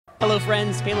Hello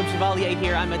friends, Caleb Chevalier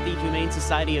here. I'm at the Humane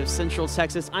Society of Central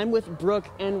Texas. I'm with Brooke,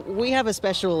 and we have a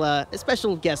special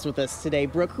guest with us today.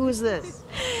 Brooke, who is this?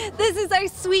 This is our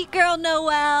sweet girl,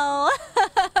 Noel.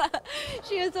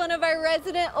 She is one of our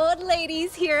resident old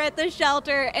ladies here at the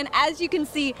shelter, and as you can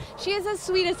see, she is as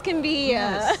sweet as can be.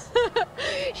 Yes.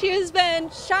 She has been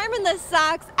charming the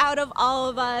socks out of all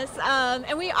of us,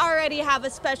 and we already have a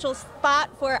special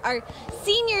spot for our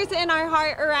seniors in our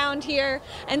heart around here,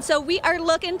 and so we are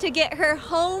looking to get her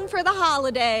home for the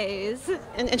holidays.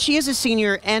 And she is a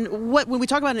senior, and when we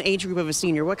talk about an age group of a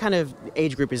senior, what kind of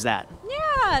age group is that?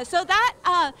 Yeah, so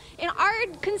that in our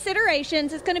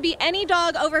considerations is going to be any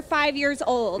dog over 5 years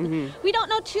old. We don't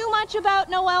know too much about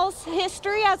Noel's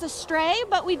history as a stray,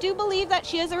 but we do believe that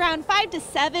she is around 5 to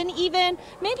 7 even,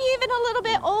 maybe even a little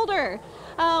bit older.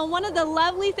 One of the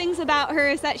lovely things about her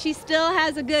is that she still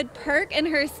has a good perk in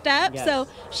her step, yes. So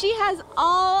she has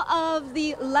all of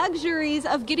the luxuries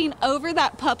of getting over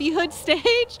that puppyhood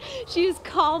stage. She is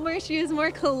calmer, she is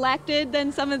more collected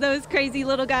than some of those crazy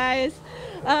little guys.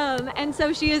 And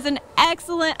so she is an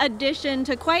excellent addition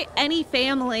to quite any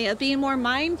family of being more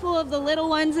mindful of the little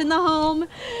ones in the home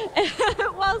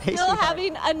while still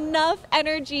having enough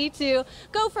energy to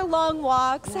go for long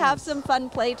walks, have some fun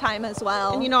playtime as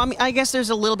well. And you know, I mean, I guess there's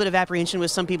a little bit of apprehension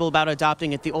with some people about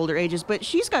adopting at the older ages, but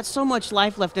she's got so much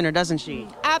life left in her, doesn't she?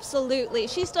 Absolutely.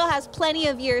 She still has plenty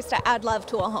of years to add love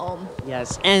to a home.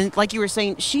 Yes, and like you were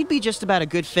saying, she'd be just about a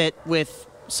good fit with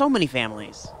so many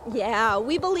families. Yeah,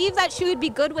 we believe that she would be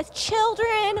good with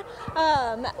children.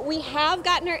 We have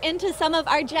gotten her into some of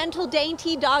our gentle,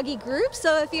 dainty doggy groups,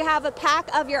 so if you have a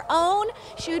pack of your own,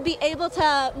 she would be able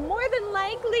to more than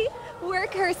likely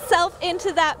work herself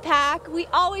into that pack. We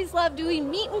always love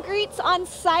doing meet and greets on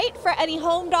site for any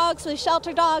home dogs with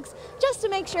shelter dogs, just to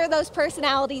make sure those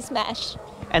personalities mesh.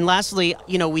 And lastly,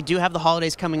 you know, we do have the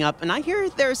holidays coming up, and I hear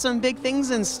there are some big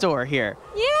things in store here.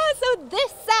 Yeah, so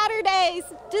this Saturday,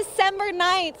 December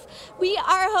 9th, we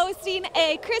are hosting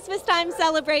a Christmas time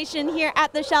celebration here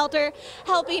at the shelter,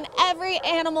 helping every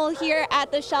animal here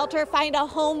at the shelter find a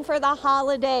home for the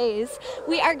holidays.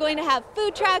 We are going to have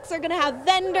food trucks, we're going to have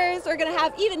vendors, we're going to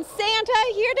have even Santa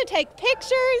here to take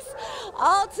pictures,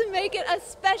 all to make it a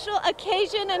special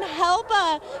occasion and help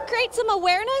create some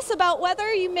awareness about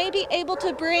whether you may be able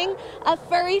to bring a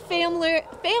furry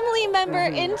family member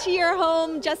into your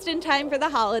home just in time for the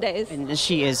holidays. And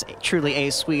she is truly a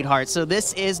sweetheart. So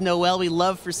this is Noel. We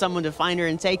love for someone to find her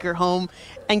and take her home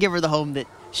and give her the home that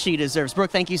she deserves. Brooke,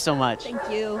 thank you so much.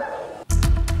 Thank you.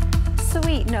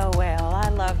 Sweet Noel, I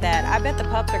love that. I bet the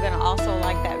pups are going to also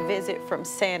like that visit from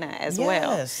Santa as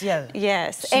well. Yes, yeah.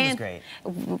 Yes. She was great.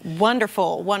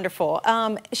 Wonderful, wonderful.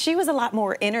 She was a lot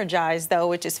more energized, though,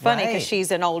 which is funny because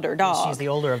she's an older dog. She's the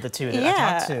older of the two that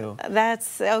I talked to.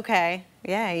 That's okay.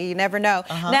 Yeah, you never know.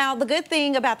 Now, the good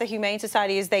thing about the Humane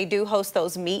Society is they do host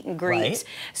those meet and greets.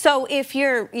 So if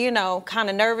you're, you know, kind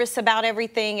of nervous about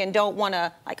everything and don't want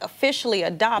to, like, officially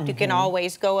adopt, you can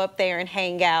always go up there and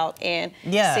hang out and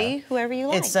see whoever you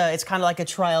like. It's kind of like a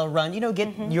trial run. You know,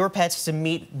 get your pets to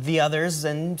meet the others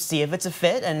and see if it's a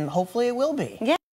fit, and hopefully it will be. Yeah.